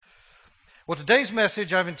Well, today's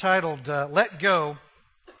message I've entitled, Let Go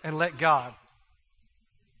and Let God.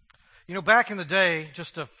 You know, back in the day,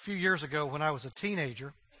 just a few years ago when I was a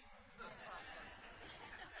teenager,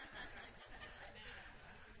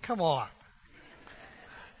 come on.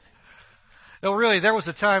 No, really, there was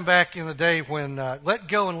a time back in the day when let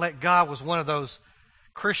go and let God was one of those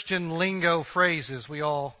Christian lingo phrases we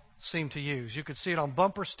all seem to use. You could see it on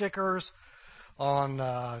bumper stickers,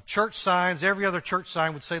 on church signs. Every other church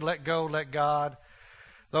sign would say, let go, let God.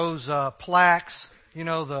 Those plaques, you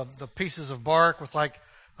know, the pieces of bark with like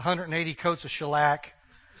 180 coats of shellac,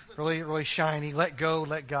 really, really shiny, let go,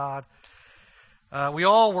 let God. We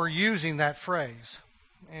all were using that phrase.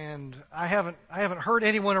 And I haven't heard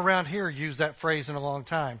anyone around here use that phrase in a long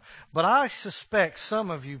time. But I suspect some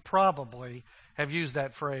of you probably have used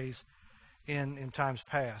that phrase in times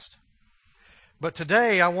past. But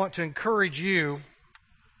today I want to encourage you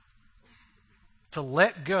to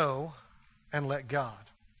let go and let God.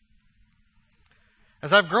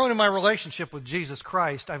 As I've grown in my relationship with Jesus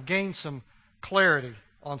Christ, I've gained some clarity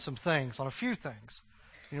on some things, on a few things.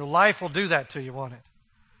 You know, life will do that to you, won't it?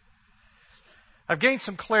 I've gained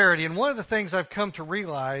some clarity, and one of the things I've come to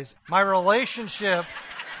realize, my relationship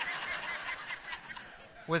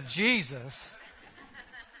with Jesus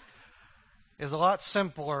is a lot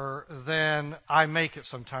simpler than I make it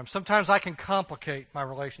sometimes. Sometimes I can complicate my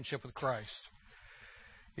relationship with Christ.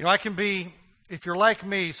 You know, I can be, if you're like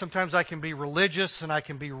me, sometimes I can be religious and I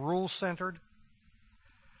can be rule-centered.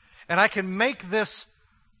 And I can make this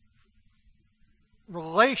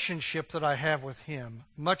relationship that I have with Him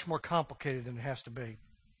much more complicated than it has to be.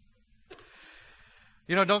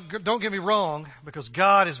 You know, don't get me wrong, because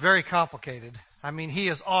God is very complicated. I mean, He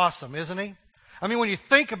is awesome, isn't He? I mean, when you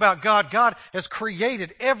think about God, God has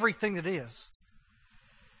created everything that is.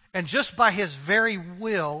 And just by His very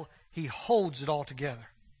will, He holds it all together.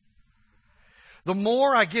 The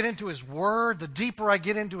more I get into His Word, the deeper I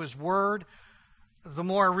get into His Word, the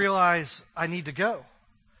more I realize I need to go.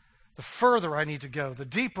 The further I need to go, the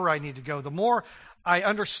deeper I need to go, the more I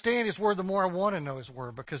understand His Word, the more I want to know His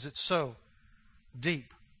Word, because it's so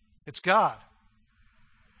deep. It's God.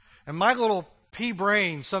 And my little pea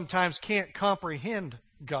brain sometimes can't comprehend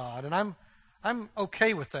God, and I'm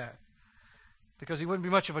okay with that, because He wouldn't be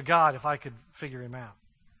much of a God if I could figure Him out.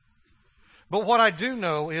 But what I do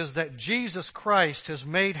know is that Jesus Christ has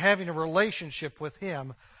made having a relationship with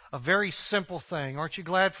Him a very simple thing. Aren't you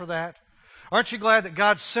glad for that? Aren't you glad that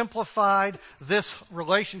God simplified this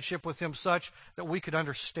relationship with Him such that we could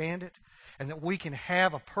understand it and that we can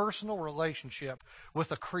have a personal relationship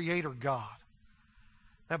with a Creator God?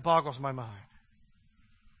 That boggles my mind.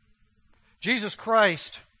 Jesus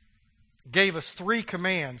Christ gave us 3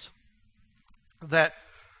 commands that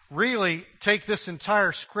really take this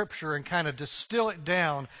entire Scripture and kind of distill it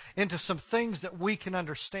down into some things that we can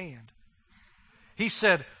understand. He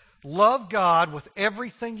said, love God with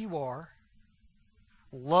everything you are.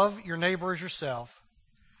 Love your neighbor as yourself.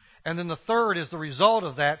 And then the third is the result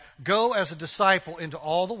of that. Go as a disciple into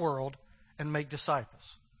all the world and make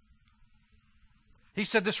disciples. He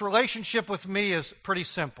said this relationship with me is pretty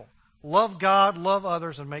simple. Love God, love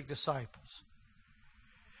others, and make disciples.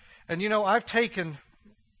 And you know,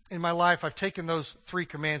 in my life, I've taken those 3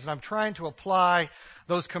 commands, and I'm trying to apply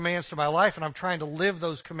those commands to my life, and I'm trying to live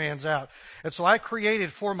those commands out. And so I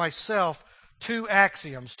created for myself 2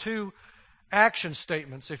 axioms, 2 action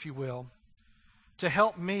statements, if you will, to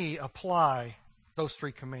help me apply those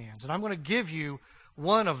 3 commands. And I'm going to give you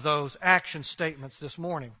one of those action statements this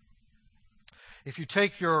morning. If you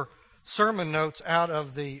take your sermon notes out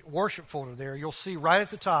of the worship folder there, you'll see right at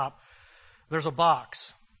the top, there's a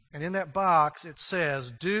box. And in that box, it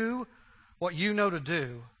says, do what you know to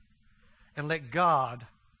do and let God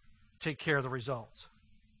take care of the results.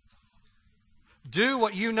 Do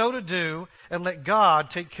what you know to do and let God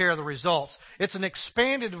take care of the results. It's an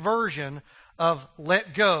expanded version of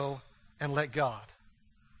let go and let God.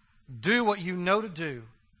 Do what you know to do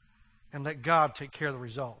and let God take care of the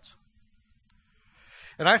results.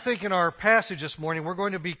 And I think in our passage this morning, we're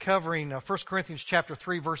going to be covering 1 Corinthians chapter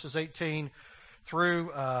 3, verses 18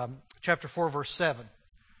 through chapter 4, verse 7.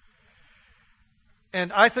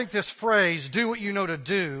 And I think this phrase, do what you know to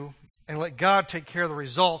do and let God take care of the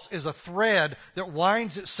results, is a thread that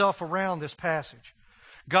winds itself around this passage.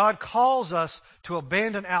 God calls us to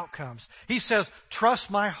abandon outcomes. He says,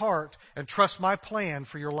 trust my heart and trust my plan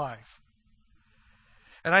for your life.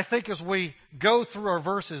 And I think as we go through our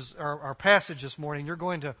verses, our passage this morning, you're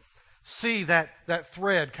going to see that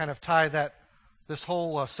thread kind of tie this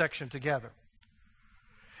whole section together.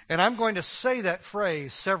 And I'm going to say that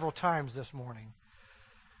phrase several times this morning.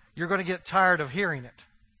 You're going to get tired of hearing it.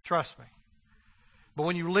 Trust me. But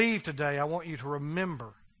when you leave today, I want you to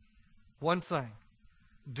remember one thing.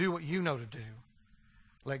 Do what you know to do.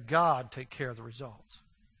 Let God take care of the results.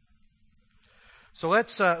 So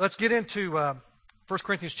let's get into 1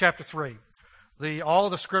 Corinthians chapter 3. All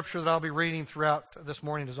of the scripture that I'll be reading throughout this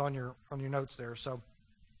morning is on your notes there. So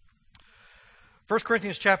 1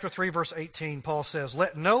 Corinthians chapter 3, verse 18, Paul says,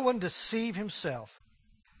 "Let no one deceive himself.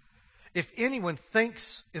 If anyone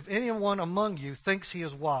among you thinks he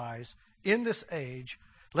is wise in this age,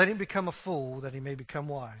 let him become a fool that he may become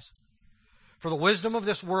wise. For the wisdom of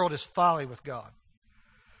this world is folly with God.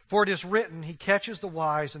 For it is written, He catches the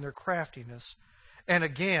wise in their craftiness. And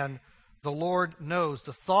again, the Lord knows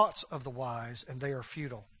the thoughts of the wise, and they are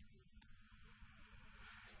futile."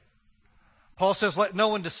 Paul says, let no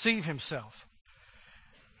one deceive himself.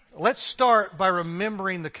 Let's start by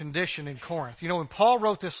remembering the condition in Corinth. You know, when Paul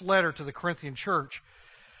wrote this letter to the Corinthian church,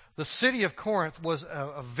 the city of Corinth was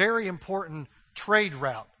a very important trade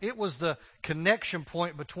route. It was the connection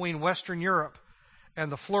point between Western Europe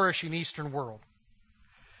and the flourishing Eastern world.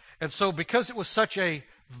 And so because it was such a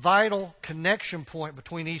vital connection point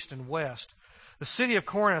between East and West, the city of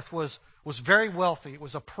Corinth was very wealthy. It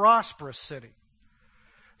was a prosperous city.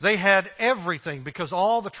 They had everything because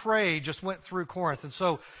all the trade just went through Corinth. And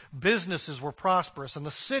so businesses were prosperous. And the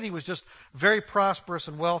city was just very prosperous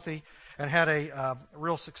and wealthy and had a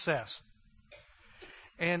real success.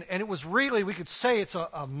 And it was really, we could say it's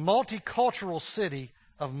a multicultural city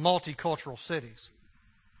of multicultural cities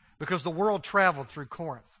because the world traveled through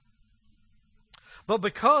Corinth. But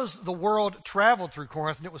because the world traveled through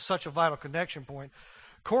Corinth and it was such a vital connection point,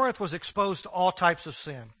 Corinth was exposed to all types of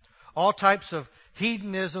sin, all types of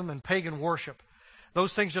hedonism and pagan worship.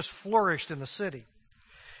 Those things just flourished in the city.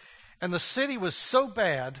 And the city was so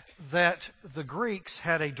bad that the Greeks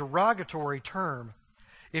had a derogatory term.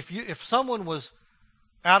 If someone was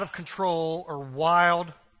out of control or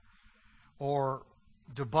wild or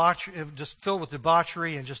just filled with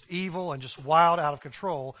debauchery and just evil and just wild, out of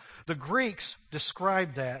control, the Greeks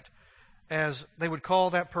described that as, they would call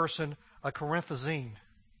that person a Corinthazine.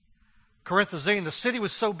 Corinthazine, the city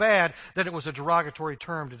was so bad that it was a derogatory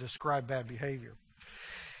term to describe bad behavior.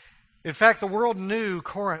 In fact, the world knew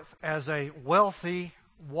Corinth as a wealthy,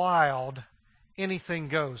 wild,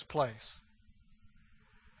 anything-goes place.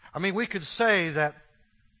 I mean, we could say that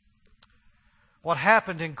what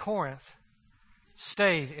happened in Corinth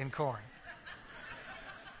stayed in Corinth.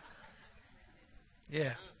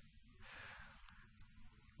 Yeah.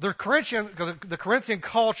 The Corinthian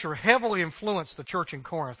culture heavily influenced the church in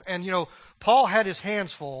Corinth. And, you know, Paul had his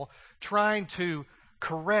hands full trying to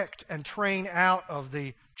correct and train out of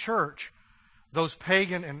the church those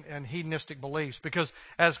pagan and hedonistic beliefs. Because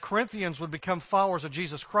as Corinthians would become followers of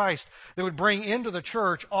Jesus Christ, they would bring into the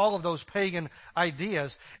church all of those pagan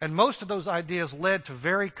ideas. And most of those ideas led to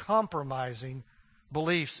very compromising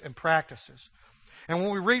beliefs and practices. And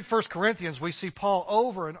when we read 1 Corinthians, we see Paul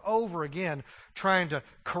over and over again trying to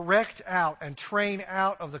correct out and train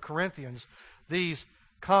out of the Corinthians these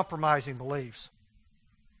compromising beliefs.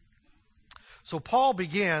 So Paul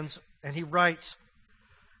begins and he writes,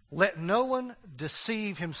 "Let no one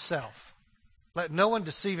deceive himself." Let no one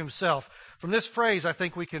deceive himself. From this phrase, I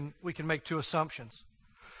think we can make two assumptions.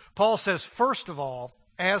 Paul says, first of all,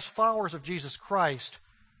 as followers of Jesus Christ,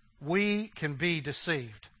 we can be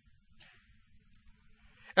deceived.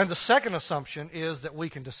 And the second assumption is that we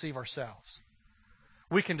can deceive ourselves.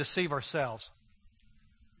 We can deceive ourselves.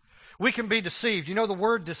 We can be deceived. You know, the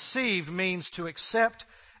word deceived means to accept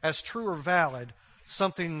as true or valid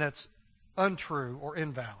something that's untrue or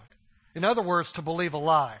invalid. In other words, to believe a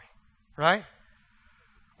lie, right?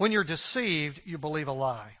 When you're deceived, you believe a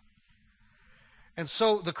lie. And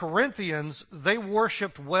so the Corinthians, they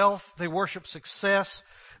worshiped wealth, they worshiped success,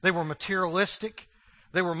 they were materialistic.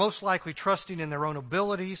 They were most likely trusting in their own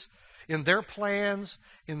abilities, in their plans,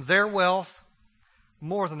 in their wealth,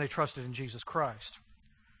 more than they trusted in Jesus Christ.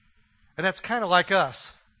 And that's kind of like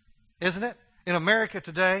us, isn't it? In America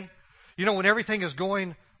today, you know, when everything is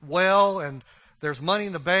going well and there's money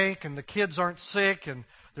in the bank and the kids aren't sick and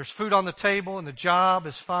there's food on the table and the job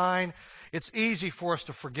is fine, it's easy for us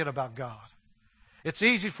to forget about God. It's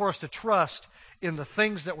easy for us to trust in the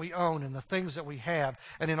things that we own and the things that we have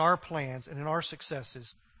and in our plans and in our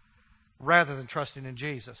successes rather than trusting in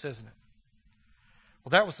Jesus, isn't it? Well,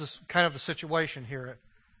 that was kind of the situation here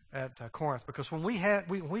at Corinth, because when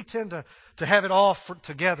we tend to have it all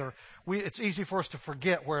together, it's easy for us to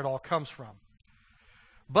forget where it all comes from.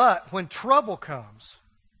 But when trouble comes,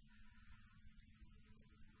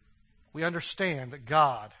 we understand that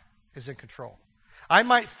God is in control. I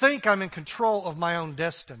might think I'm in control of my own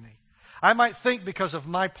destiny. I might think because of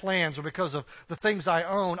my plans or because of the things I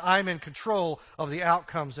own, I'm in control of the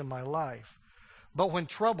outcomes in my life. But when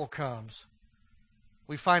trouble comes,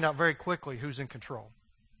 we find out very quickly who's in control.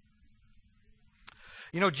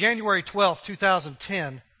 You know, January 12th,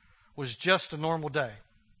 2010 was just a normal day.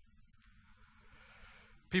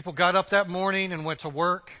 People got up that morning and went to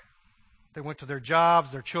work. They went to their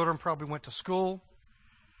jobs. Their children probably went to school.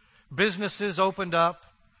 Businesses opened up.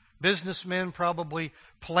 Businessmen probably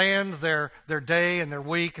planned their day and their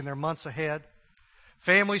week and their months ahead.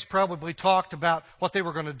 Families probably talked about what they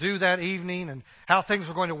were going to do that evening and how things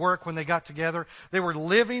were going to work when they got together. They were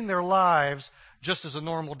living their lives just as a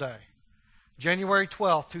normal day. January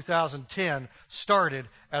 12th, 2010 started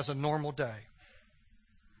as a normal day.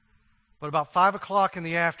 But about 5 o'clock in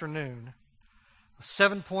the afternoon, a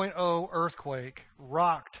 7.0 earthquake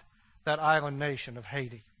rocked that island nation of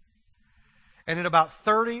Haiti. And in about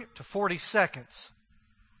 30 to 40 seconds,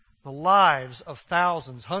 the lives of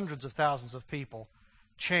thousands, hundreds of thousands of people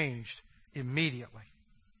changed immediately,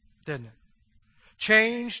 didn't it?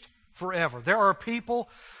 Changed forever. There are people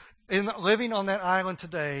living on that island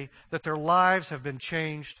today that their lives have been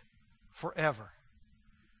changed forever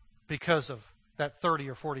because of that 30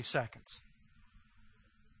 or 40 seconds.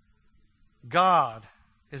 God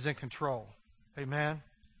is in control. Amen?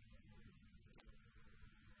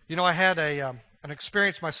 You know, I had an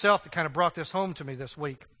experience myself that kind of brought this home to me this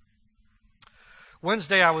week.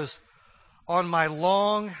 Wednesday, I was on my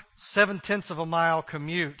long 7/10 of a mile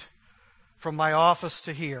commute from my office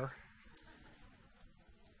to here.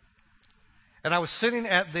 And I was sitting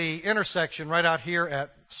at the intersection right out here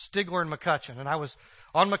at Stigler and McCutcheon. And I was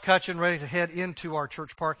on McCutcheon ready to head into our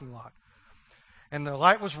church parking lot. And the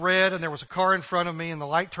light was red and there was a car in front of me and the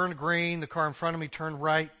light turned green. The car in front of me turned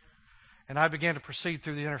right. And I began to proceed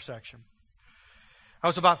through the intersection. I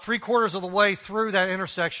was about 3/4 of the way through that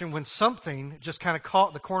intersection when something just kind of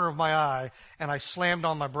caught the corner of my eye and I slammed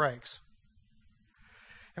on my brakes.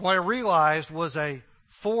 And what I realized was a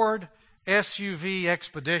Ford SUV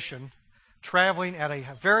Expedition traveling at a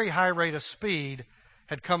very high rate of speed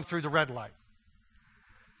had come through the red light.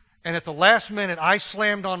 And at the last minute, I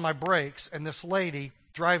slammed on my brakes, and this lady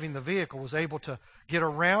driving the vehicle was able to get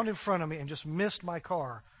around in front of me and just missed my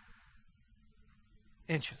car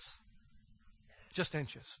inches. Just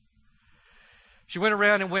inches. She went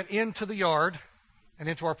around and went into the yard and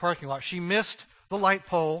into our parking lot. She missed the light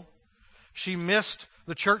pole. She missed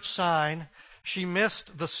the church sign. She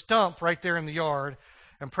missed the stump right there in the yard.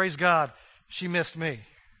 And praise God, she missed me.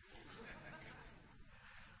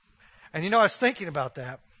 And you know, I was thinking about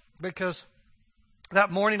that because that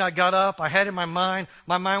morning I got up, I had in my mind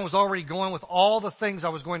was already going with all the things I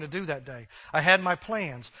was going to do that day. I had my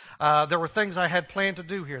plans. There were things I had planned to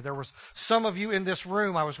do here. There was some of you in this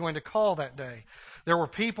room I was going to call that day. There were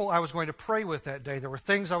people I was going to pray with that day. There were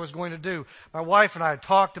things I was going to do. My wife and I had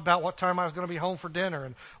talked about what time I was going to be home for dinner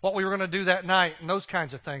and what we were going to do that night and those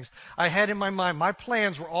kinds of things. I had in my mind, my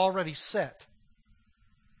plans were already set.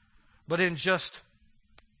 But in just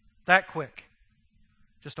that quick,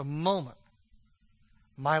 just a moment,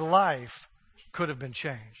 my life could have been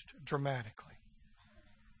changed dramatically.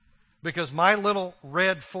 Because my little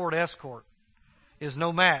red Ford Escort is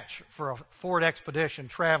no match for a Ford Expedition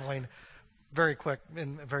traveling very quick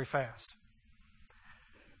and very fast.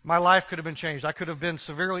 My life could have been changed. I could have been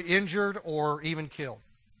severely injured or even killed.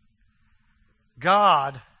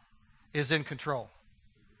 God is in control.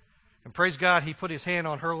 And praise God, He put His hand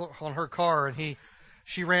on her car and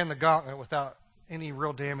she ran the gauntlet without any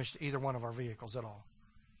real damage to either one of our vehicles at all.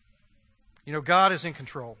 You know, God is in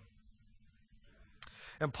control.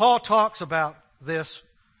 And Paul talks about this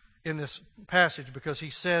in this passage because he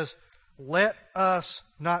says, let us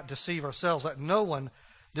not deceive ourselves. Let no one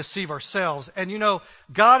deceive ourselves. And you know,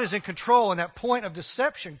 God is in control, and that point of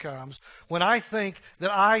deception comes when I think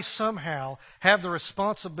that I somehow have the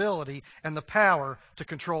responsibility and the power to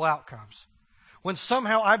control outcomes. When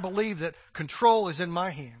somehow I believe that control is in my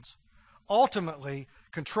hands. Ultimately,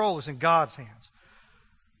 control is in God's hands.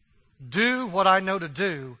 Do what I know to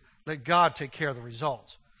do, let God take care of the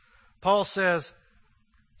results. Paul says,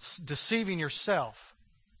 deceiving yourself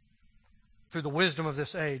through the wisdom of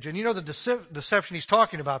this age. And you know, the deception he's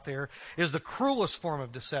talking about there is the cruelest form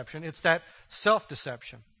of deception. It's that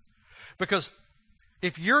self-deception. Because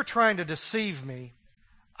if you're trying to deceive me,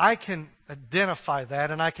 I can identify that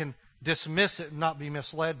and I can dismiss it and not be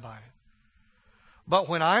misled by it. But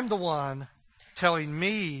when I'm the one telling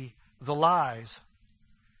me the lies,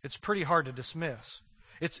 it's pretty hard to dismiss.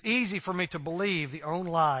 It's easy for me to believe the own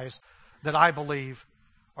lies that I believe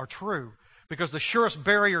are true. Because the surest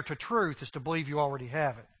barrier to truth is to believe you already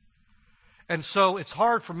have it. And so it's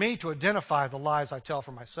hard for me to identify the lies I tell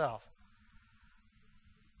for myself.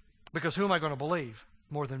 Because who am I going to believe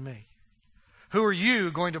more than me? Who are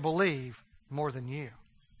you going to believe more than you?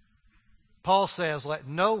 Paul says, let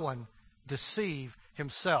no one deceive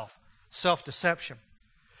himself. Self-deception.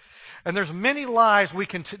 And there's many lies we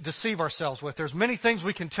can deceive ourselves with. There's many things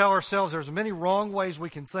we can tell ourselves. There's many wrong ways we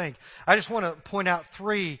can think. I just want to point out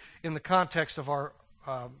 3 in the context of our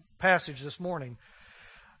passage this morning.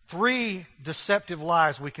 3 deceptive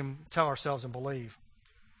lies we can tell ourselves and believe.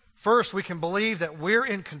 First, we can believe that we're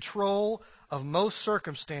in control of most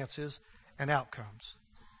circumstances and outcomes.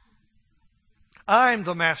 I'm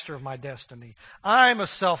the master of my destiny. I'm a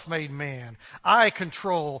self-made man. I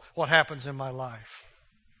control what happens in my life.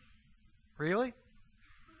 Really?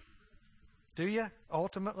 Do you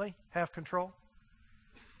ultimately have control?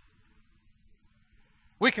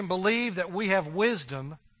 We can believe that we have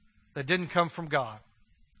wisdom that didn't come from God.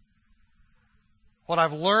 What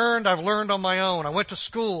I've learned on my own. I went to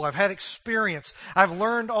school. I've had experience. I've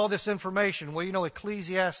learned all this information. Well, you know,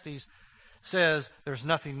 Ecclesiastes says there's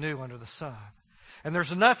nothing new under the sun. And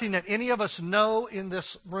there's nothing that any of us know in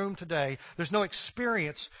this room today. There's no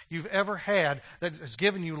experience you've ever had that has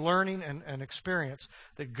given you learning and experience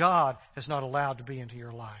that God has not allowed to be into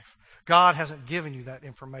your life. God hasn't given you that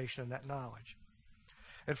information and that knowledge.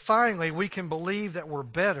 And finally, we can believe that we're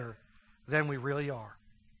better than we really are.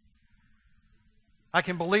 I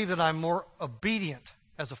can believe that I'm more obedient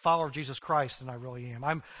as a follower of Jesus Christ than I really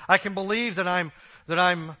am. I can believe that I'm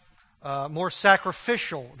more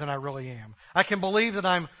sacrificial than I really am. I can believe that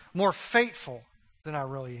I'm more faithful than I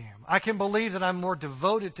really am. I can believe that I'm more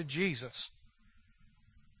devoted to Jesus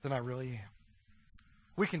than I really am.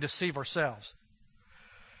 We can deceive ourselves.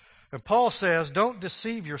 And Paul says, don't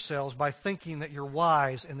deceive yourselves by thinking that you're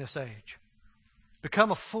wise in this age.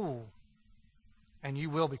 Become a fool, and you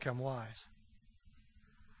will become wise.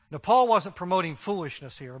 Now, Paul wasn't promoting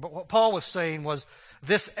foolishness here, but what Paul was saying was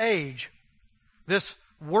this age, this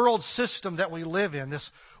world system that we live in,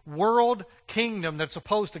 this world kingdom that's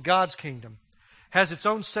opposed to God's kingdom, has its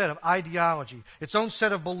own set of ideology, its own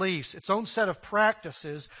set of beliefs, its own set of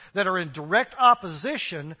practices that are in direct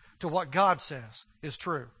opposition to what God says is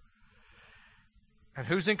true. And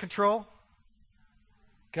who's in control?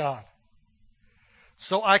 God.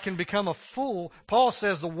 So I can become a fool. Paul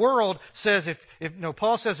says the world says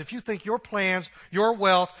Paul says if you think your plans, your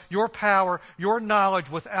wealth, your power, your knowledge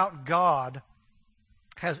without God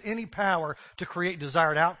has any power to create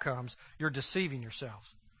desired outcomes, you're deceiving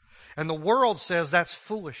yourselves. And the world says that's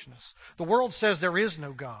foolishness. The world says there is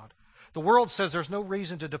no God. The world says there's no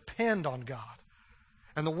reason to depend on God.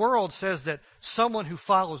 And the world says that someone who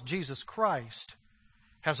follows Jesus Christ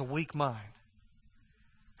has a weak mind.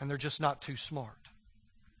 And they're just not too smart.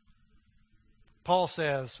 Paul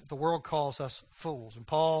says the world calls us fools. And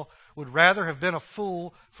Paul would rather have been a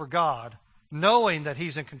fool for God, knowing that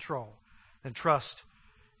He's in control, than trust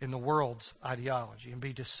in the world's ideology and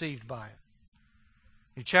be deceived by it.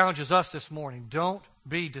 He challenges us this morning, don't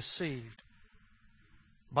be deceived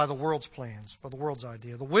by the world's plans, by the world's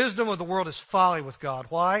idea. The wisdom of the world is folly with God.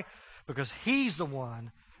 Why? Because He's the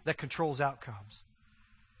one that controls outcomes.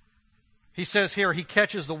 He says here, He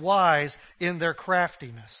catches the wise in their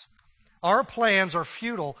craftiness. Our plans are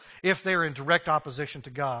futile if they're in direct opposition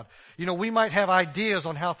to God. You know, we might have ideas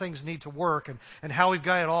on how things need to work and how we've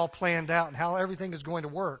got it all planned out and how everything is going to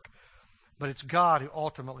work. But it's God who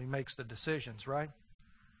ultimately makes the decisions, right?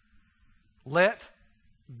 Let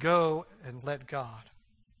go and let God.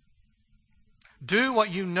 Do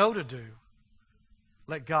what you know to do.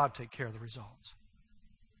 Let God take care of the results.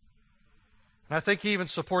 And I think He even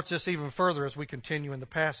supports this even further as we continue in the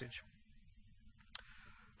passage.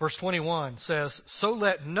 Verse 21 says, so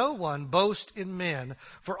let no one boast in men,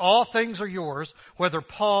 for all things are yours, whether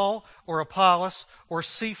Paul or Apollos or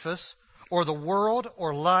Cephas or the world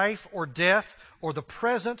or life or death or the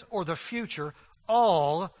present or the future,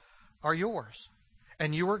 all are yours.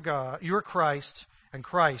 And you are God, you are Christ's, and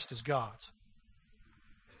Christ is God's.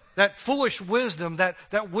 That foolish wisdom,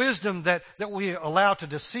 that wisdom that we allow to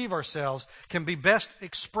deceive ourselves can be best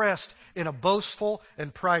expressed in a boastful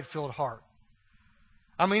and pride-filled heart.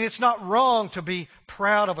 I mean, it's not wrong to be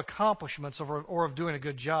proud of accomplishments or of doing a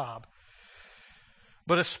good job.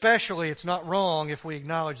 But especially it's not wrong if we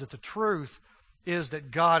acknowledge that the truth is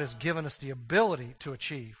that God has given us the ability to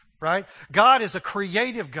achieve, right? God is a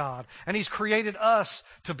creative God, and He's created us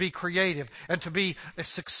to be creative and to be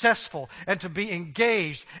successful and to be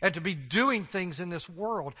engaged and to be doing things in this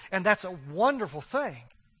world. And that's a wonderful thing.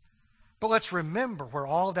 But let's remember where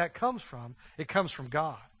all of that comes from. It comes from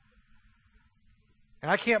God. And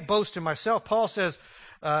I can't boast in myself. Paul says,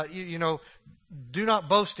 do not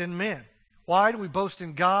boast in men. Why do we boast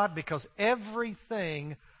in God? Because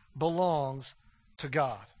everything belongs to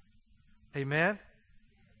God. Amen?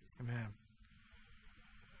 Amen.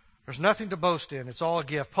 There's nothing to boast in. It's all a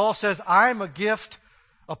gift. Paul says, I'm a gift.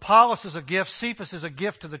 Apollos is a gift. Cephas is a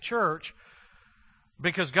gift to the church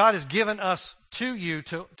because God has given us to you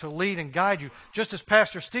to lead and guide you. Just as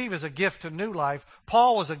Pastor Steve is a gift to New Life,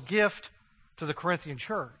 Paul was a gift to the Corinthian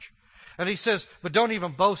church. And he says, but don't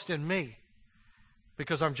even boast in me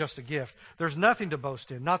because I'm just a gift. There's nothing to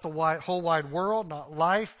boast in. Not the whole wide world, not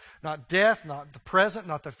life, not death, not the present,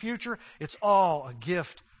 not the future. It's all a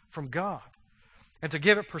gift from God. And to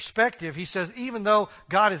give it perspective, he says, even though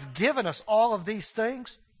God has given us all of these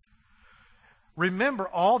things, remember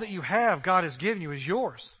all that you have God has given you is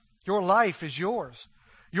yours. Your life is yours.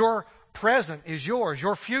 Your present is yours.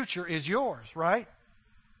 Your future is yours, right?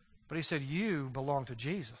 But he said, you belong to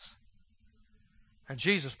Jesus. And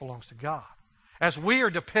Jesus belongs to God. As we are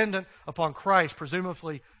dependent upon Christ,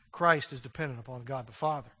 presumably Christ is dependent upon God the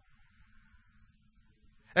Father.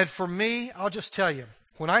 And for me, I'll just tell you,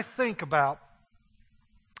 when I think about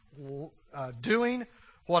doing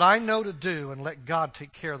what I know to do and let God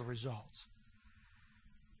take care of the results,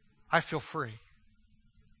 I feel free.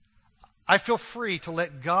 I feel free to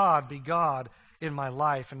let God be God in my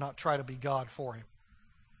life and not try to be God for Him.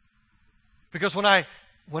 Because when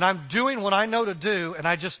I'm doing what I know to do and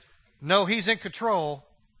I just know He's in control,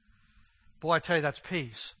 boy, I tell you, that's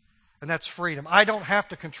peace. And that's freedom. I don't have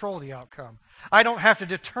to control the outcome. I don't have to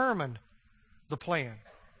determine the plan.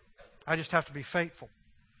 I just have to be faithful.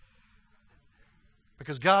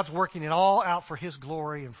 Because God's working it all out for His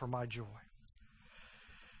glory and for my joy.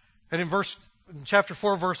 And in chapter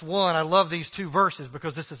 4, verse 1, I love these two verses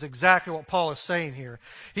because this is exactly what Paul is saying here.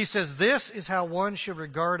 He says, this is how one should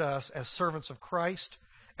regard us as servants of Christ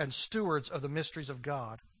and stewards of the mysteries of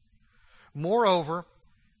God. Moreover,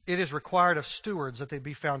 it is required of stewards that they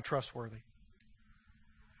be found trustworthy.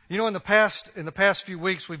 You know, in the past few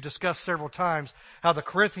weeks, we've discussed several times how the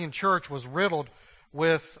Corinthian church was riddled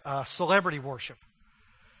with celebrity worship.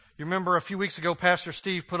 You remember a few weeks ago, Pastor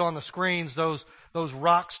Steve put on the screens those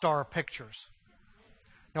rock star pictures.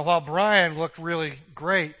 Now, while Brian looked really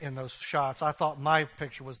great in those shots, I thought my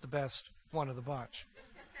picture was the best one of the bunch.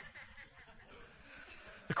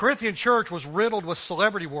 The Corinthian church was riddled with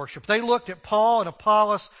celebrity worship. They looked at Paul and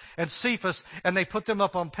Apollos and Cephas and they put them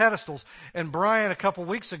up on pedestals. And Brian, a couple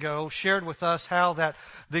weeks ago, shared with us how that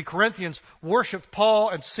the Corinthians worshiped Paul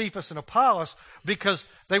and Cephas and Apollos because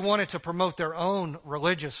they wanted to promote their own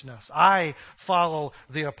religiousness. I follow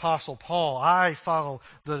the Apostle Paul. I follow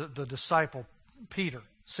the disciple Peter,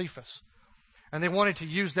 Cephas. And they wanted to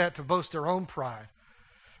use that to boast their own pride.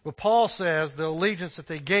 Well, Paul says the allegiance that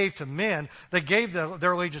they gave to men, they gave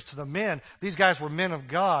their allegiance to the men. These guys were men of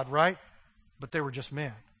God, right? But they were just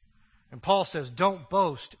men. And Paul says, don't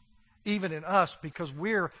boast even in us because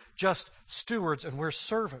we're just stewards and we're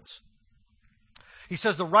servants. He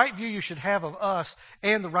says the right view you should have of us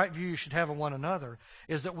and the right view you should have of one another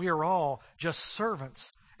is that we are all just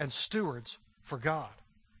servants and stewards for God.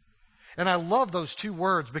 And I love those two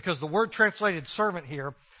words because the word translated servant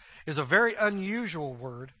here is a very unusual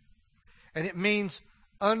word, and it means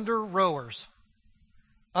under rowers.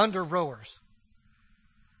 Under rowers.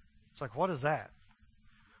 It's like, what is that?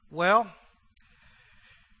 Well,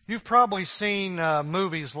 you've probably seen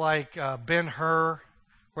movies like Ben-Hur,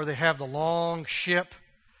 where they have the long ship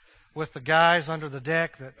with the guys under the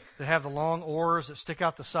deck that have the long oars that stick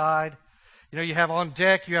out the side. You know, you have on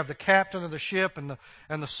deck, you have the captain of the ship and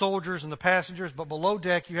the soldiers and the passengers, but below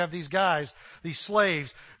deck you have these guys, these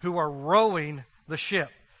slaves, who are rowing the ship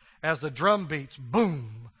as the drum beats,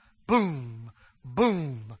 boom, boom,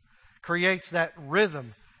 boom, creates that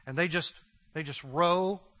rhythm, and they just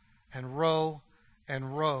row and row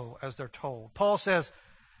and row as they're told. Paul says,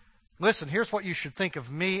 listen, here's what you should think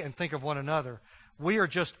of me and think of one another. We are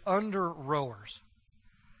just under rowers.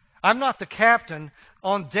 I'm not the captain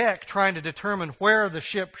on deck trying to determine where the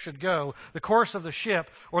ship should go, the course of the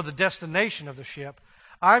ship, or the destination of the ship.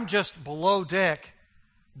 I'm just below deck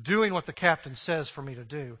doing what the captain says for me to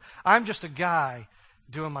do. I'm just a guy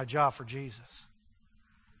doing my job for Jesus.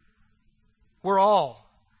 We're all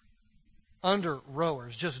under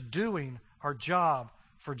rowers, just doing our job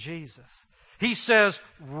for Jesus. He says,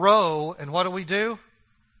 row, and what do?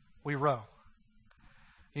 We row.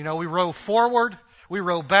 You know, we row forward. We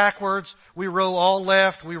row backwards. We row all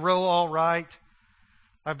left. We row all right.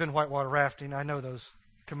 I've been whitewater rafting. I know those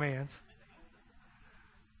commands.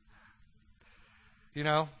 You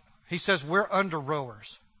know, he says we're under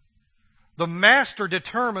rowers. The master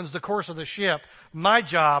determines the course of the ship. My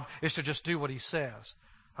job is to just do what he says.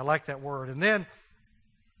 I like that word. And then,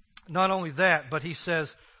 not only that, but he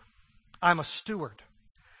says, I'm a steward.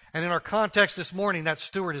 And in our context this morning, that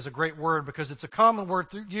steward is a great word because it's a common word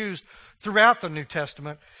used throughout the New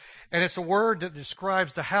Testament. And it's a word that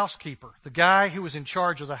describes the housekeeper, the guy who was in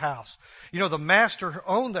charge of the house. You know, the master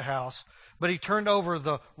owned the house, but he turned over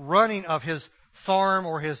the running of his farm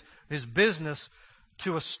or his business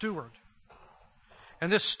to a steward.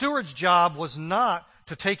 And this steward's job was not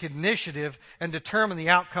to take initiative and determine the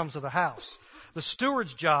outcomes of the house. The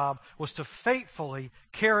steward's job was to faithfully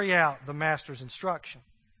carry out the master's instruction.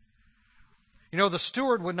 You know, the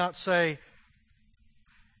steward would not say,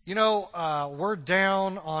 we're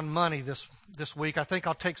down on money this week. I think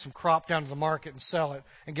I'll take some crop down to the market and sell it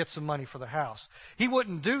and get some money for the house. He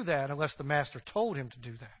wouldn't do that unless the master told him to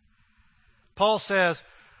do that. Paul says,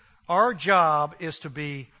 our job is to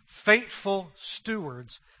be faithful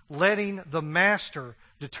stewards, letting the master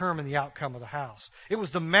determine the outcome of the house. It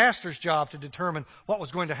was the master's job to determine what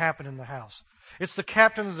was going to happen in the house. It's the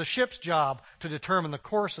captain of the ship's job to determine the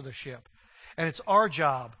course of the ship. And it's our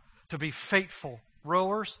job to be faithful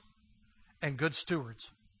rowers and good stewards.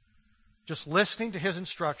 Just listening to his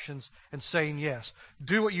instructions and saying yes.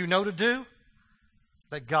 Do what you know to do.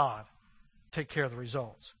 Let God take care of the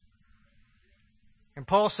results. And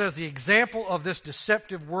Paul says the example of this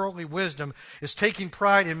deceptive worldly wisdom is taking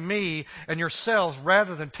pride in me and yourselves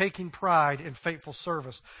rather than taking pride in faithful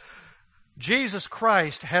service. Jesus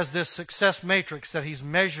Christ has this success matrix that he's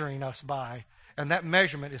measuring us by, and that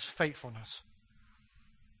measurement is faithfulness.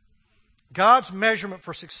 God's measurement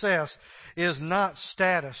for success is not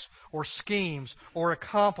status or schemes or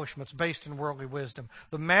accomplishments based in worldly wisdom.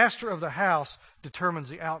 The master of the house determines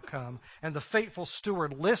the outcome, and the faithful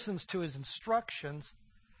steward listens to his instructions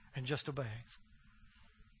and just obeys.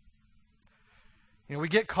 You know, we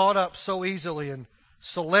get caught up so easily in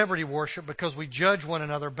celebrity worship because we judge one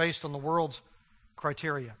another based on the world's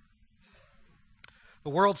criteria. The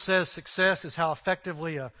world says success is how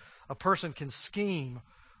effectively a person can scheme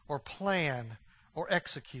or plan or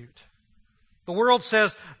execute. The world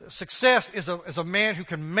says success is a man who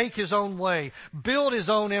can make his own way, build his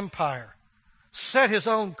own empire, set his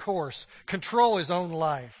own course, control his own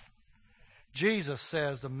life. Jesus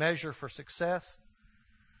says the measure for success,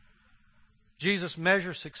 Jesus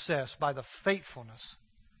measures success by the faithfulness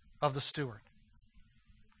of the steward.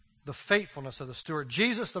 The faithfulness of the steward.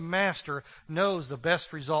 Jesus, the master, knows the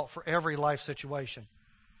best result for every life situation.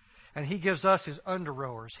 And he gives us his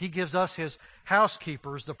under-rowers. He gives us his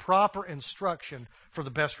housekeepers the proper instruction for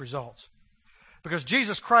the best results. Because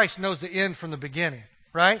Jesus Christ knows the end from the beginning,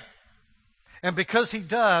 right? And because he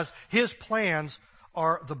does, his plans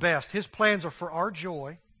are the best. His plans are for our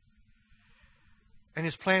joy, and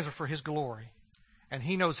his plans are for his glory. And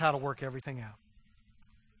he knows how to work everything out.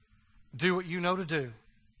 Do what you know to do.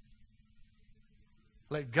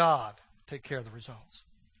 Let God take care of the results.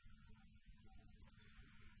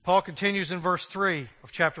 Paul continues in verse 3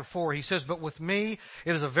 of chapter 4. He says, "But with me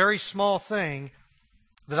it is a very small thing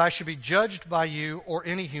that I should be judged by you or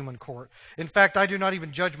any human court. In fact, I do not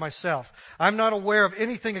even judge myself. I'm not aware of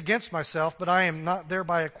anything against myself, but I am not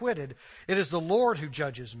thereby acquitted. It is the Lord who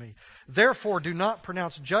judges me. Therefore, do not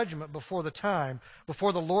pronounce judgment before the time,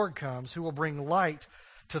 before the Lord comes, who will bring light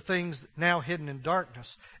to things now hidden in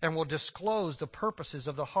darkness, and will disclose the purposes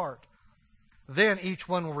of the heart. Then each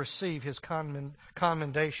one will receive his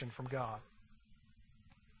commendation from God."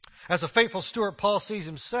 As a faithful steward, Paul sees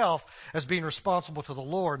himself as being responsible to the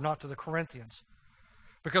Lord, not to the Corinthians,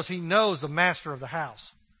 because he knows the master of the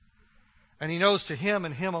house. And he knows to him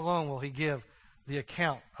and him alone will he give the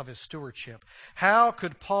account of his stewardship. How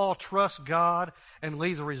could Paul trust God and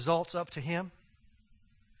leave the results up to him?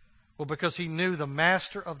 Well, because he knew the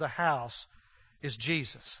master of the house is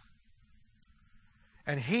Jesus.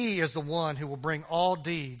 And he is the one who will bring all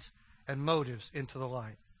deeds and motives into the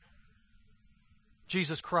light.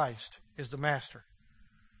 Jesus Christ is the master.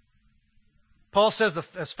 Paul says,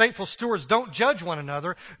 as faithful stewards, don't judge one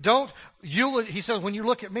another. He says, when you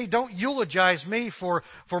look at me, don't eulogize me for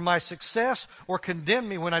my success or condemn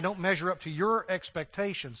me when I don't measure up to your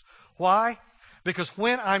expectations. Why? Because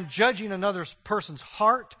when I'm judging another person's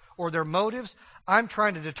heart or their motives, I'm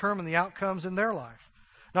trying to determine the outcomes in their life.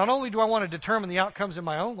 Not only do I want to determine the outcomes in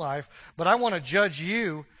my own life, but I want to judge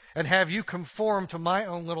you and have you conform to my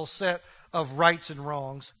own little set of rights and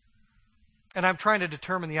wrongs. And I'm trying to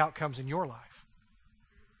determine the outcomes in your life.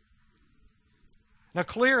 Now,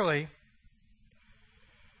 clearly,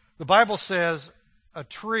 the Bible says a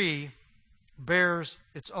tree bears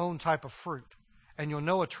its own type of fruit, and you'll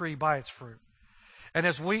know a tree by its fruit. And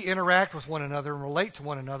as we interact with one another and relate to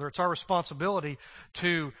one another, it's our responsibility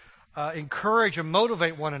to encourage and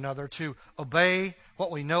motivate one another to obey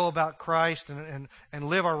what we know about Christ and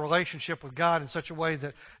live our relationship with God in such a way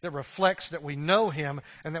that reflects that we know Him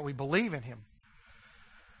and that we believe in Him.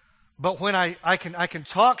 But when I can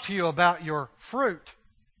talk to you about your fruit,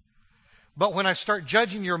 but when I start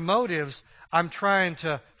judging your motives, I'm trying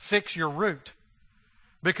to fix your root.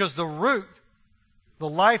 Because the root, the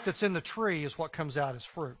life that's in the tree, is what comes out as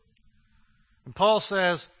fruit. And Paul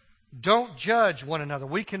says, don't judge one another.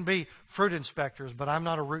 We can be fruit inspectors, but I'm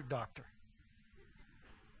not a root doctor.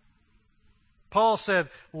 Paul said,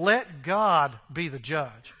 let God be the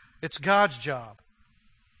judge. It's God's job.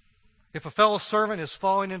 If a fellow servant is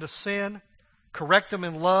falling into sin, correct them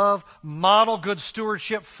in love, model good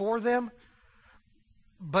stewardship for them,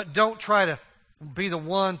 but don't try to be the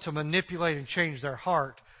one to manipulate and change their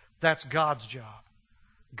heart. That's God's job.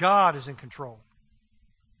 God is in control.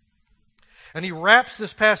 And he wraps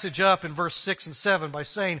this passage up in verse 6 and 7 by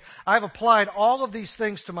saying, I've applied all of these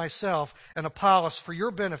things to myself and Apollos for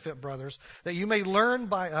your benefit, brothers, that you may learn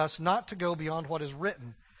by us not to go beyond what is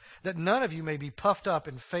written, that none of you may be puffed up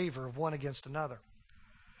in favor of one against another.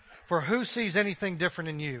 For who sees anything different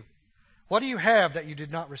in you? What do you have that you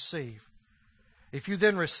did not receive? If you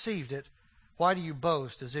then received it, why do you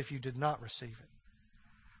boast as if you did not receive it?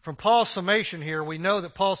 From Paul's summation here, we know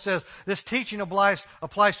that Paul says this teaching applies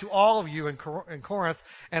to all of you in Corinth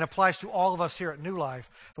and applies to all of us here at New Life.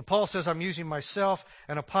 But Paul says, I'm using myself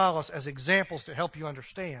and Apollos as examples to help you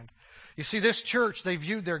understand. You see, this church, they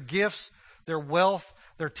viewed their gifts, their wealth,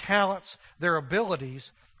 their talents, their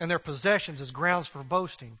abilities, and their possessions as grounds for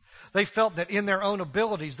boasting. They felt that in their own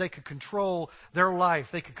abilities, they could control their life.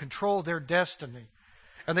 They could control their destiny.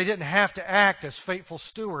 And they didn't have to act as faithful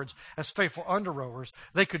stewards, as faithful under-rowers.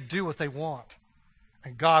 They could do what they want.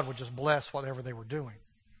 And God would just bless whatever they were doing.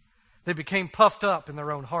 They became puffed up in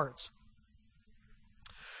their own hearts.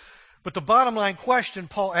 But the bottom line question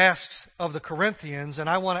Paul asks of the Corinthians, and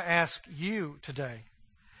I want to ask you today,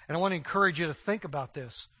 and I want to encourage you to think about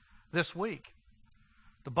this week.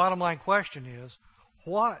 The bottom line question is,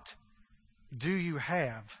 what do you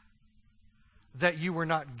have that you were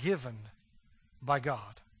not given by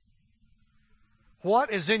God?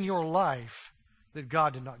 What is in your life that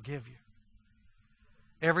God did not give you?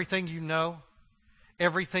 Everything you know,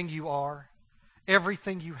 everything you are,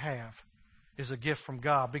 everything you have is a gift from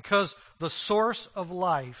God, because the source of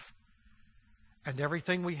life and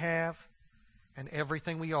everything we have and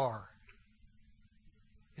everything we are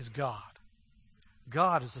is God.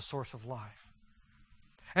 God is the source of life.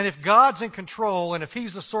 And if God's in control, and if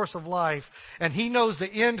He's the source of life, and He knows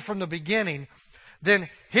the end from the beginning, then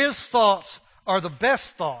His thoughts are the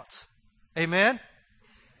best thoughts. Amen?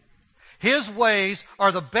 His ways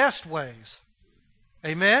are the best ways.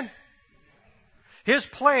 Amen? His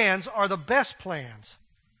plans are the best plans.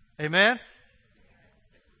 Amen?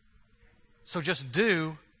 So just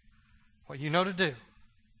do what you know to do.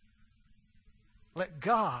 Let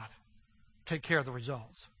God take care of the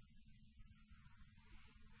results.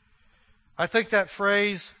 I think that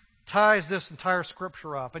phrase ties this entire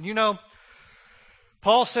scripture up. And you know,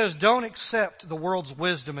 Paul says, don't accept the world's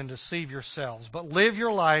wisdom and deceive yourselves, but live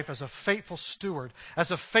your life as a faithful steward, as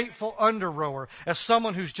a faithful under-rower, as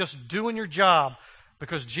someone who's just doing your job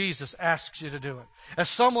because Jesus asks you to do it, as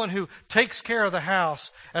someone who takes care of the house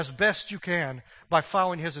as best you can by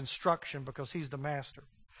following His instruction because He's the master.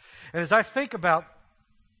 And as I think about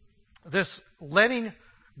this letting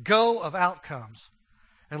go of outcomes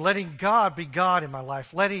and letting God be God in my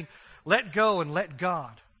life, let go and let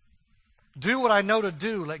God. Do what I know to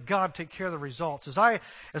do. Let God take care of the results. As I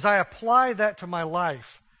apply that to my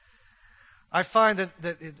life, I find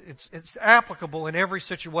that it's applicable in every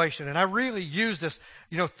situation. And I really use this.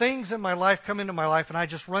 You know, things in my life come into my life, and I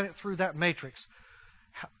just run it through that matrix.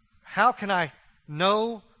 How can I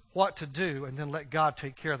know what to do and then let God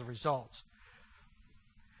take care of the results?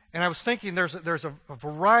 And I was thinking there's a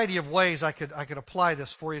variety of ways I could apply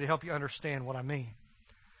this for you to help you understand what I mean.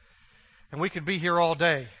 And we could be here all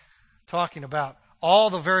day talking about all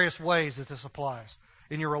the various ways that this applies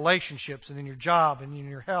in your relationships and in your job and in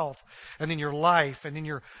your health and in your life and in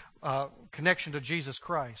your connection to Jesus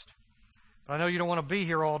Christ. But I know you don't want to be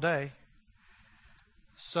here all day.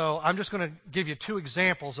 So I'm just going to give you two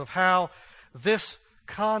examples of how this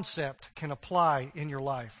concept can apply in your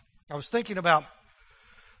life. I was thinking about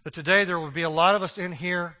that today there would be a lot of us in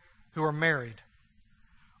here who are married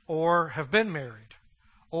or have been married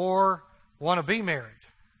or want to be married.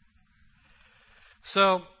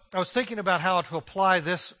 So I was thinking about how to apply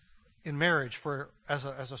this in marriage as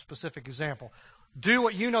a specific example. Do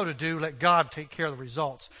what you know to do. Let God take care of the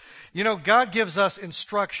results. You know, God gives us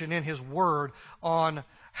instruction in His Word on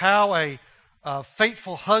how a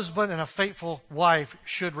faithful husband and a faithful wife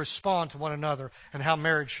should respond to one another and how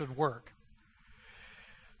marriage should work.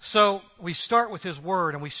 So we start with His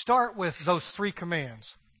Word, and we start with those 3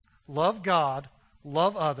 commands. Love God,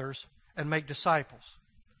 love others, and make disciples.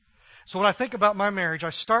 So when I think about my marriage, I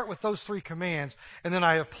start with those 3 commands, and then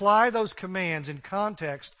I apply those commands in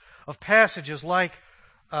context of passages like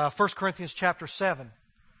 1 Corinthians chapter 7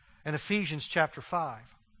 and Ephesians chapter 5.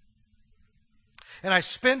 And I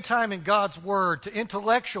spend time in God's Word to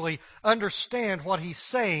intellectually understand what He's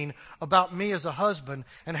saying about me as a husband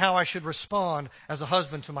and how I should respond as a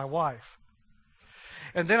husband to my wife.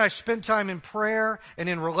 And then I spend time in prayer and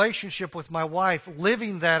in relationship with my wife,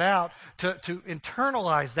 living that out, to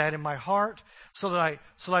internalize that in my heart so that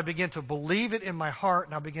I begin to believe it in my heart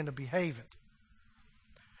and I begin to behave it.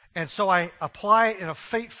 And so I apply it in a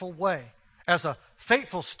faithful way. As a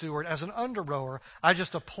faithful steward, as an under-rower, I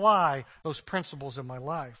just apply those principles in my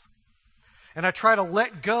life. And I try to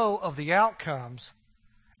let go of the outcomes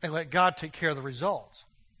and let God take care of the results.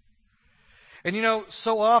 And you know,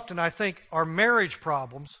 so often I think our marriage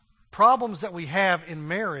problems that we have in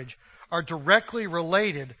marriage, are directly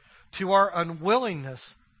related to our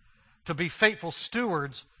unwillingness to be faithful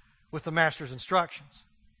stewards with the Master's instructions.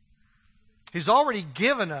 He's already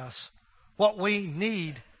given us what we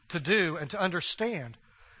need to do and to understand,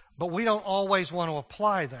 but we don't always want to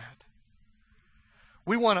apply that.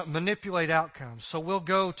 We want to manipulate outcomes. So we'll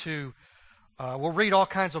read all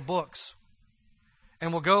kinds of books,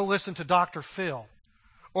 and we'll go listen to Dr. Phil,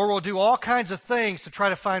 or we'll do all kinds of things to try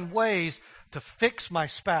to find ways to fix my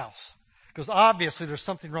spouse, because obviously there's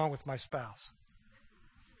something wrong with my spouse.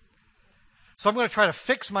 So I'm going to try to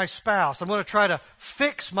fix my spouse. I'm going to try to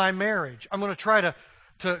fix my marriage. I'm going to try to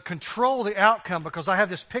control the outcome because I have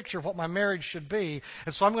this picture of what my marriage should be,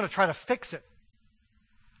 and so I'm going to try to fix it.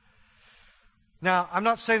 Now, I'm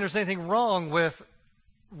not saying there's anything wrong with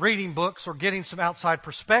reading books or getting some outside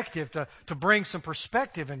perspective to bring some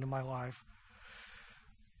perspective into my life.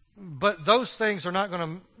 But those things are not going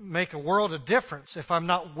to make a world of difference if I'm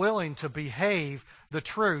not willing to behave the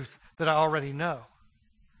truth that I already know.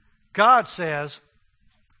 God says,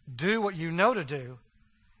 do what you know to do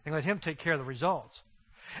and let Him take care of the results.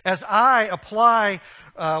 As I apply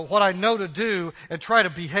what I know to do and try to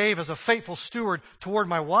behave as a faithful steward toward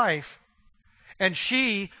my wife, and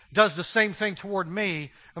she does the same thing toward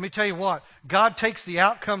me, let me tell you what, God takes the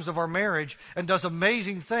outcomes of our marriage and does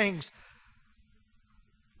amazing things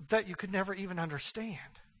that you could never even understand.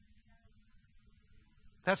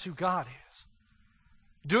 That's who God is.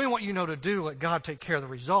 Doing what you know to do, let God take care of the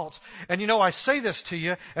results. And you know, I say this to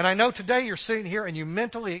you, and I know today you're sitting here and you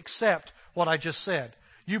mentally accept what I just said.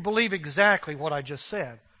 You believe exactly what I just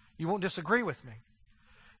said. You won't disagree with me.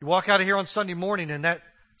 You walk out of here on Sunday morning and that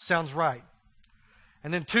sounds right.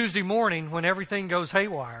 And then Tuesday morning, when everything goes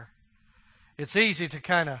haywire, it's easy to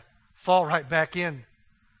kind of fall right back in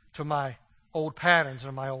to my old patterns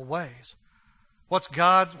and my old ways. What's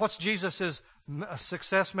Jesus'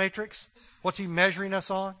 success matrix? What's He measuring us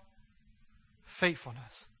on?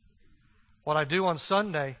 Faithfulness. What I do on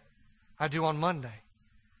Sunday, I do on Monday.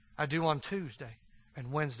 I do on Tuesday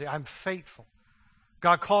and Wednesday. I'm faithful.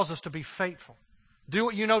 God calls us to be faithful. Do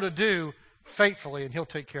what you know to do faithfully, and He'll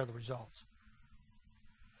take care of the results.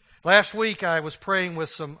 Last week, I was praying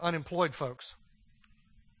with some unemployed folks.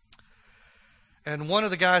 And one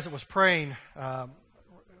of the guys that was praying,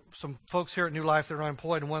 some folks here at New Life that are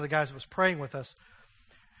unemployed, and one of the guys that was praying with us,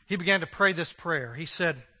 he began to pray this prayer. He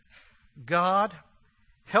said, God,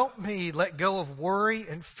 help me let go of worry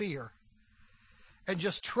and fear and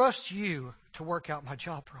just trust you to work out my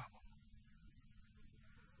job problem.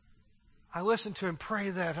 I listened to him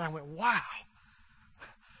pray that, and I went, wow,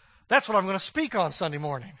 that's what I'm going to speak on Sunday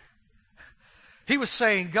morning. He was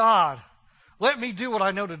saying, God, let me do what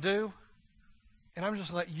I know to do, and I'm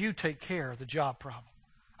just going to let you take care of the job problem.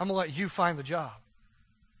 I'm going to let you find the job.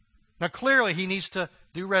 Now, clearly, he needs to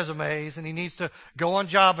do resumes, and he needs to go on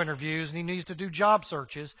job interviews, and he needs to do job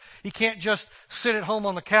searches. He can't just sit at home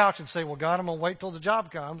on the couch and say, well, God, I'm going to wait till the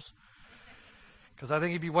job comes, because I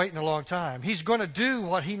think he'd be waiting a long time. He's going to do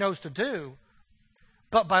what he knows to do,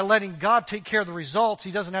 but by letting God take care of the results,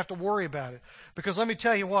 he doesn't have to worry about it. Because let me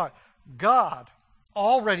tell you what, God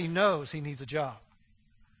already knows he needs a job.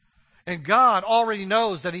 And God already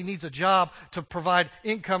knows that he needs a job to provide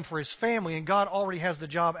income for his family, and God already has the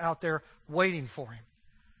job out there waiting for him.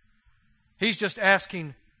 He's just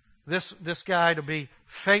asking this guy to be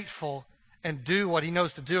faithful and do what he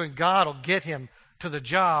knows to do, and God will get him to the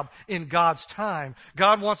job in God's time.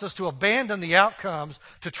 God wants us to abandon the outcomes,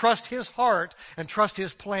 to trust His heart and trust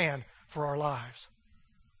His plan for our lives.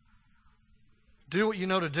 Do what you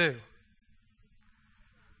know to do,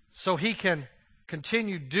 so He can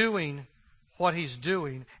continue doing what He's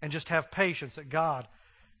doing, and just have patience that God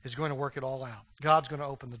is going to work it all out. God's going to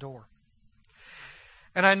open the door.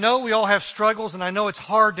 And I know we all have struggles, and I know it's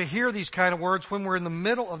hard to hear these kind of words when we're in the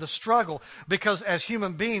middle of the struggle, because as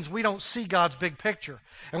human beings, we don't see God's big picture.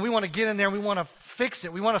 And we want to get in there and we want to fix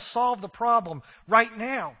it. We want to solve the problem right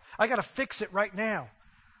now. I got to fix it right now.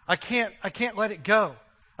 I can't let it go.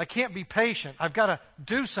 I can't be patient. I've got to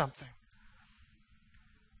do something.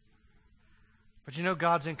 But you know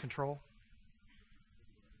God's in control.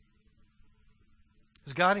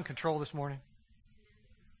 Is God in control this morning?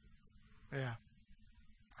 Yeah.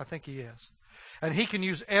 I think He is. And He can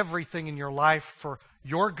use everything in your life for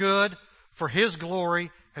your good, for His glory,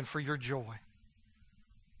 and for your joy.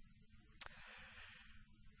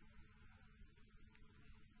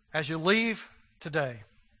 As you leave today,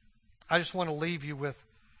 I just want to leave you with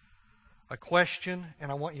a question,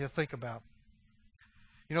 and I want you to think about.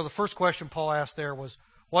 You know, the first question Paul asked there was,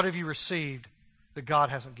 what have you received that God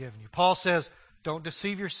hasn't given you? Paul says, don't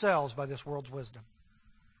deceive yourselves by this world's wisdom,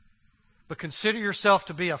 but consider yourself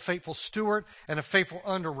to be a faithful steward and a faithful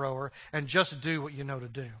under-rower, and just do what you know to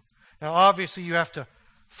do. Now, obviously, you have to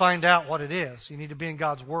find out what it is. You need to be in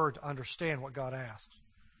God's Word to understand what God asks.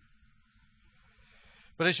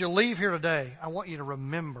 But as you leave here today, I want you to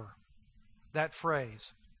remember that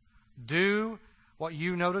phrase, do what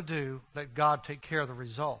you know to do, let God take care of the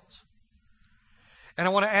results. And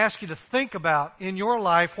I want to ask you to think about, in your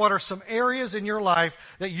life, what are some areas in your life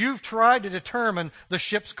that you've tried to determine the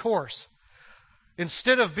ship's course.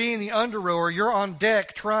 Instead of being the under-rower, you're on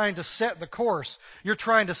deck trying to set the course. You're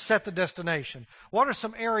trying to set the destination. What are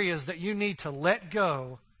some areas that you need to let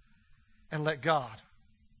go and let God?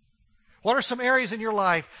 What are some areas in your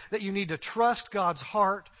life that you need to trust God's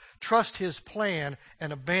heart, trust His plan,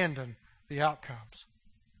 and abandon the outcomes?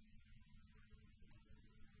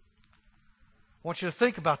 I want you to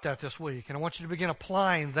think about that this week, and I want you to begin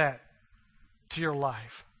applying that to your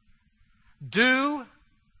life. Do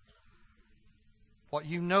what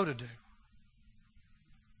you know to do.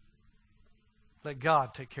 Let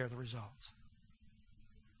God take care of the results.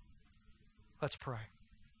 Let's pray.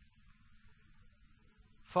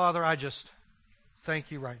 Father, I just thank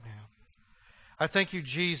you right now. I thank you,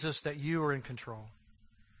 Jesus, that you are in control.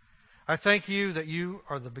 I thank you that you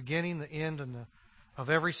are the beginning, the end, and of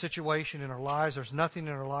every situation in our lives. There's nothing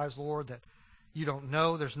in our lives, Lord, that you don't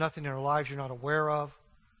know. There's nothing in our lives you're not aware of.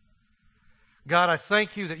 God, I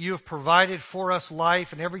thank you that you have provided for us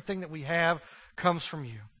life, and everything that we have comes from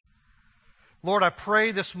you. Lord, I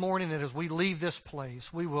pray this morning that as we leave this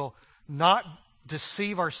place, we will not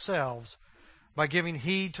deceive ourselves by giving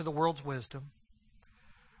heed to the world's wisdom.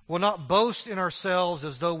 We'll not boast in ourselves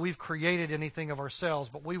as though we've created anything of ourselves,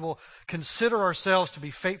 but we will consider ourselves to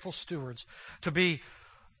be faithful stewards, to be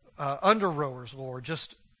under-rowers, Lord,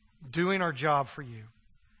 just doing our job for you.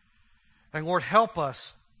 And Lord, help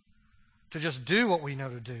us to just do what we know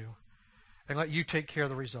to do and let you take care of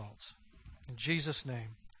the results. In Jesus'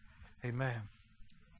 name, amen.